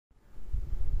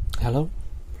Hello,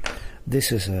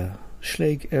 this is a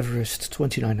Schlage Everest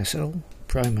 29SL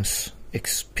Primus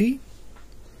XP.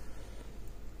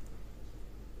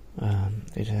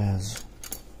 It has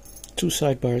two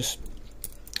sidebars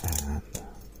and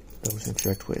those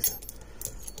interact with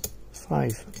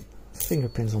 5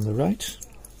 fingerpins on the right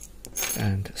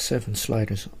and 7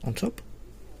 sliders on top.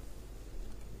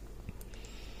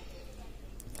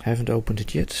 Haven't opened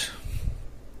it yet.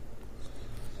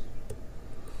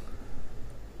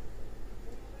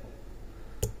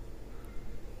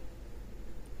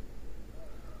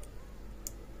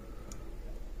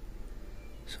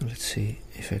 So let's see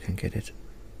if I can get it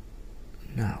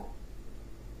now.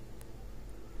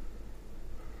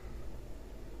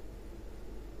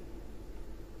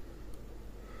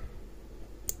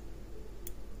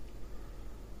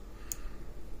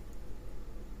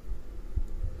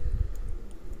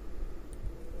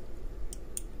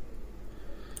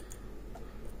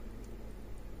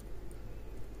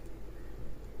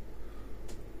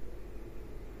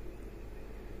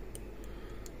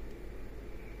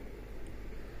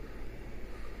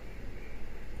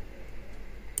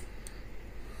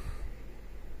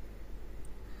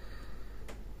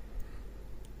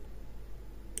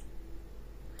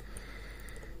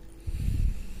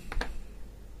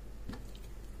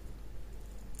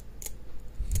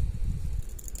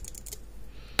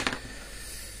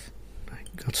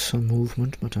 Got some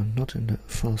movement, but I'm not in the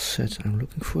false set I'm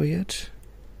looking for yet.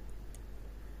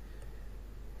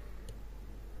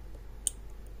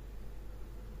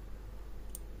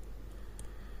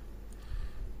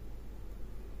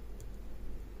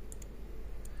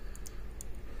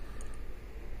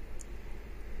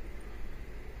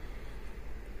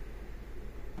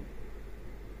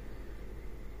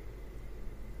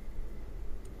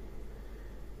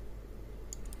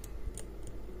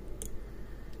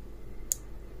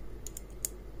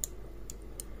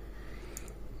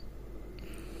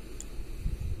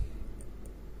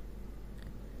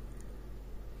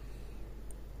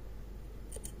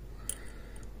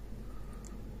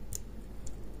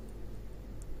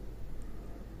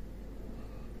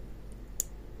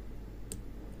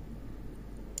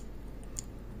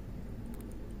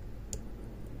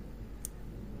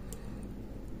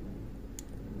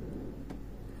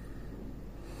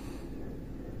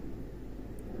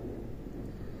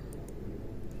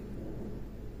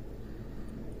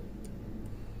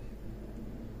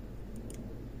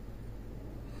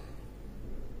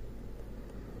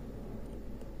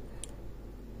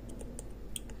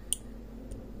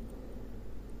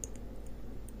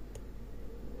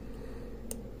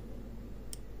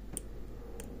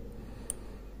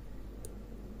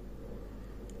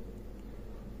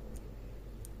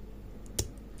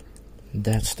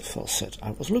 That's the false set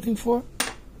I was looking for.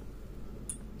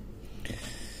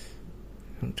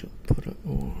 I'm going to put a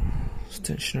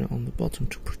tensioner on the bottom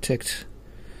to protect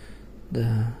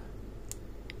the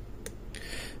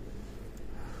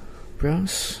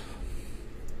brass.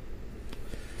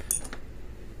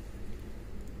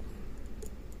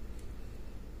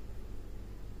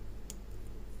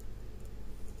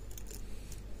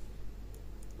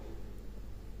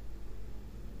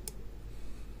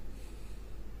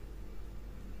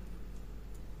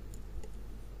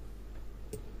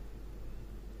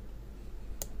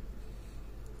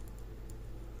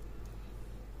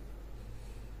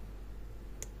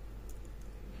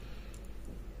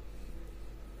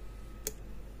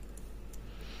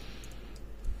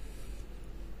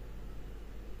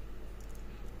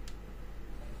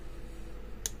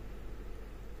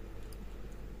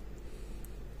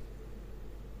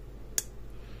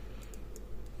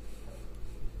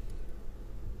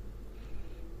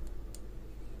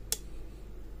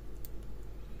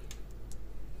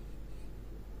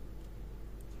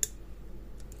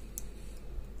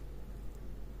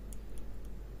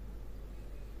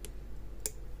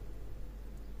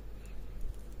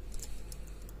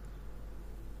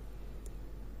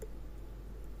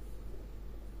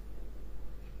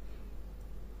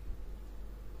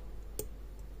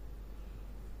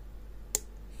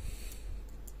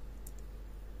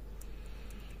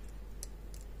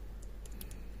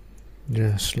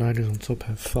 The sliders on top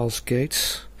have false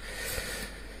gates,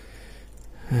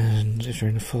 and if they're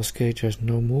in a false gate there's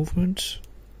no movement,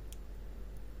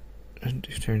 and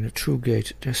if they're in a true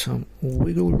gate there's some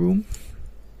wiggle room.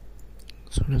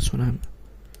 So that's what I'm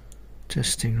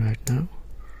testing right now.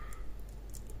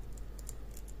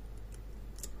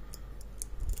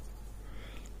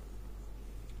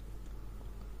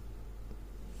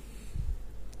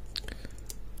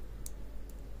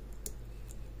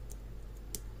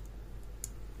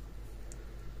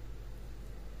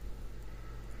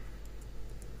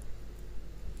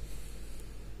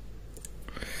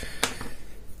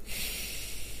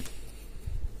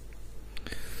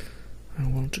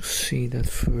 see that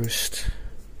first.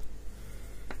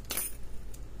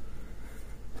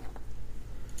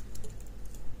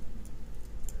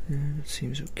 Yeah, that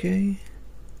seems okay.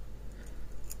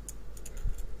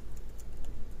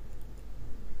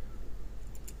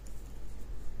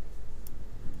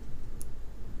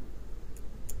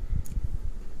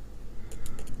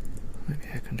 Maybe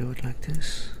I can do it like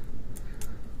this.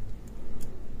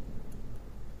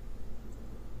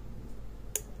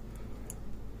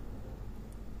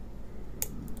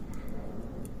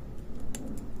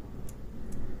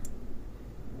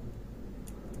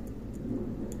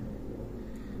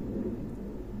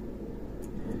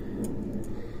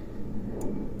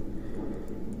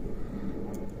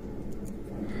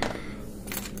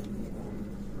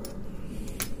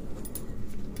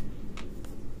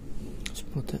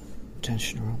 Put the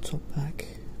tensioner on top back,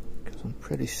 because I'm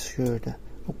pretty sure that...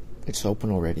 Oh, it's open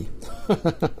already.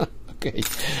 Okay.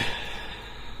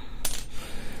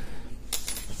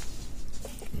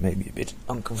 Maybe a bit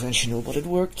unconventional, but it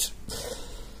worked.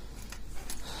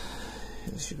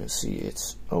 As you can see,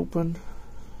 it's open.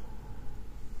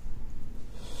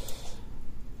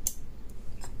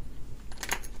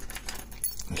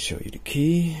 I'll show you the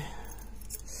key.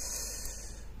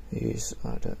 These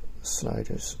are the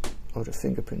sliders or the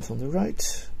fingerprints on the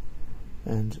right,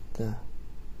 and the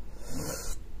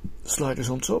sliders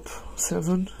on top,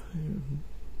 7.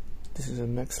 This is a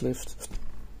max lift.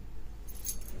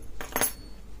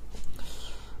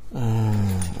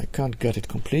 I can't get it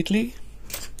completely,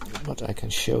 but I can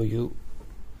show you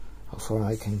how far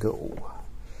I can go.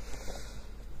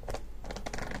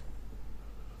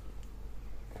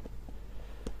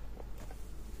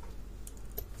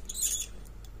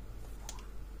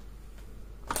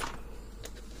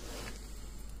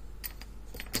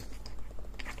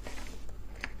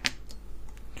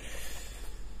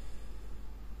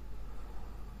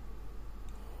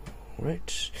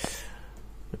 Right,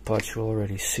 the part you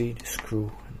already see, the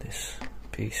screw and this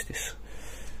piece, this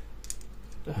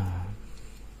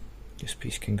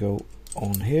piece can go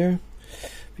on here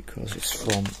because it's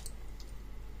from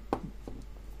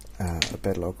a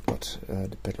padlock, but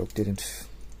the padlock didn't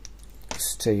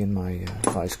stay in my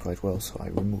vise quite well, so I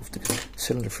removed the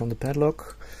cylinder from the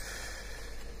padlock.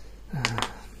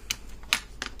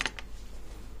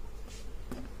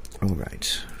 Alright,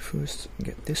 first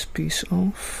get this piece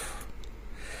off.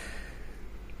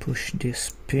 Push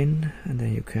this pin and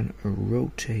then you can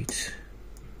rotate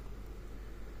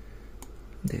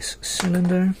this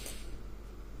cylinder.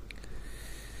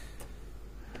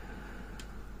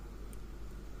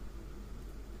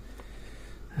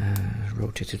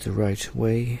 Rotate it the right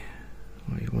way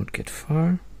or you won't get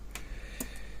far.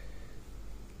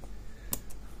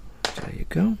 There you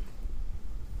go.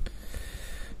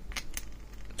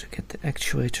 To get the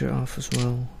actuator off as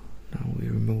well, now we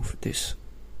remove this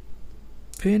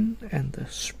pin and the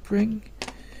spring,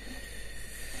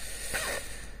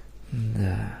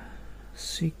 the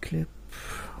C-clip,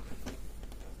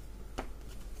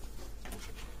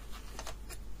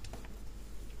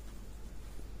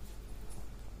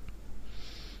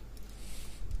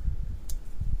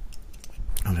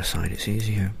 other side is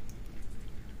easier.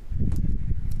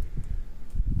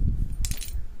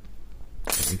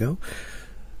 There we go.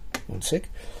 One sec.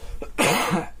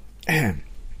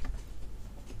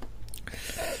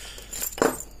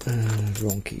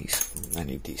 Wrong keys. I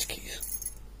need these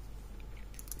keys.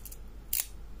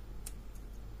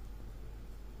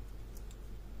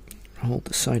 Hold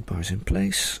the sidebars in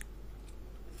place.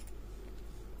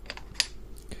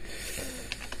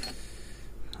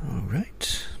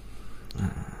 Alright.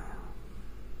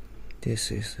 This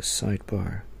is the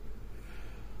sidebar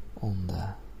on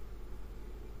the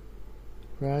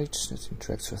right that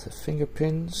interacts with the finger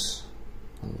pins.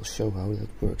 I will show how that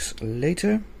works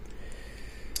later.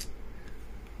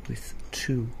 With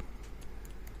 2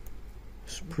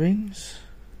 springs.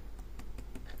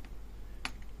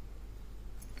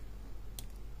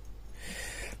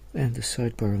 And the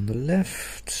sidebar on the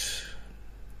left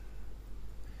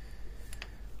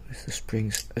with the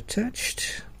springs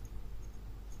attached.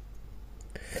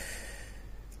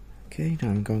 Okay, now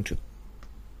I'm going to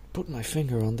put my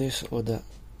finger on this or the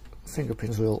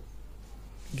fingerprints will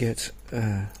get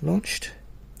launched.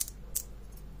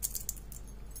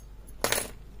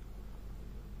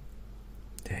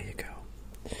 There you go.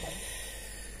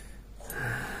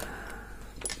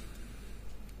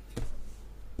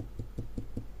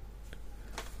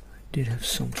 I did have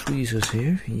some tweezers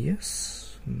here,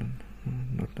 yes.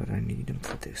 Not that I need them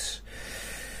for this.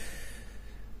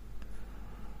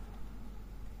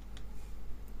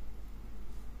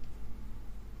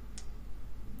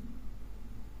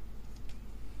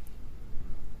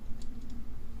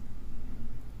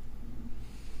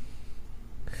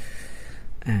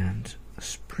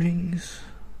 springs.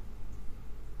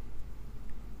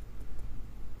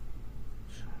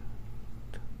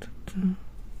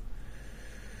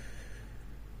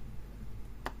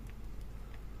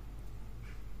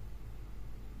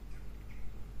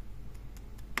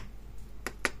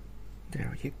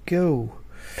 There you go.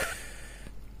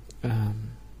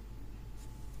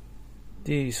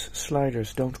 These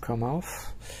sliders don't come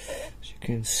off. As you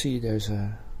can see, there's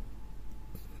a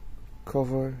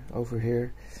cover over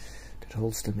here that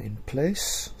holds them in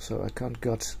place, so I can't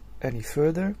gut any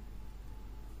further.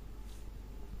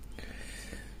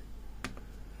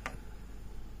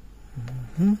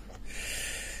 And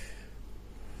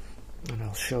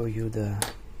I'll show you the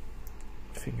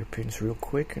finger pins real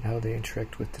quick and how they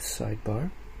interact with the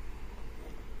sidebar.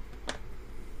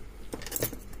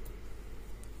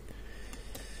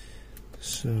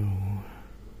 So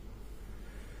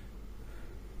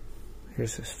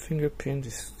here's this finger pin.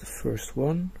 This is the first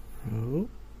one. Oh.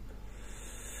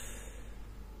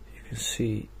 You can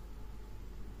see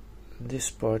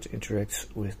this part interacts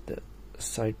with the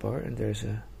sidebar, and there's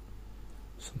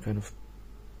some kind of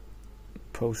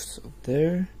posts up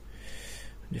there.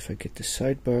 And if I get the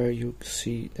sidebar, you can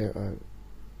see there are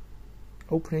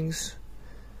openings,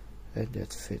 and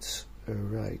that fits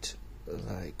right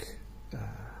like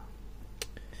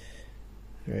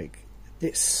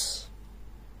this.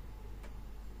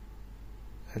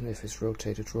 And if it's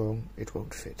rotated wrong, it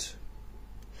won't fit.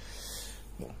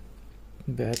 Well,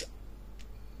 bad.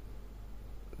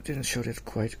 Didn't show that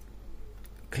quite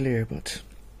clear, but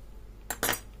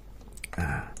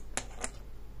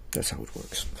that's how it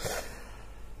works.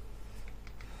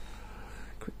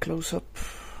 Quick close-up.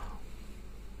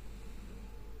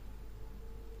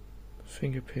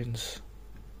 Finger pins,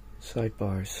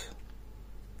 sidebars,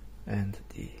 and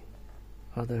the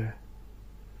other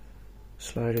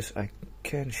sliders. I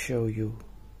can show you,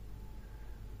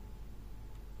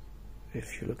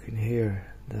 if you look in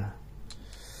here,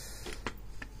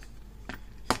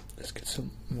 let's get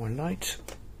some more light.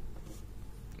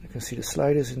 You can see the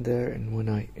sliders in there, and when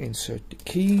I insert the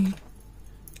key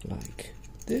like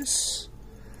this,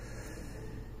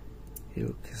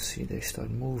 you can see they start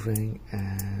moving,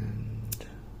 and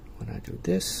when I do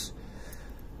this,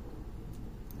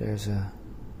 there's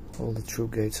all the true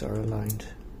gates are aligned,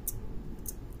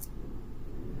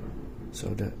 so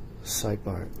the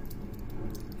sidebar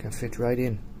can fit right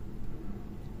in.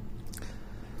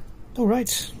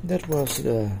 Alright, that was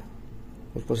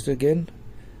what was it again?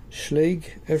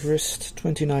 Schlage Everest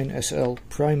 29SL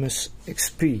Primus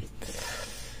XP.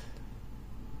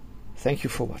 Thank you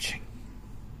for watching.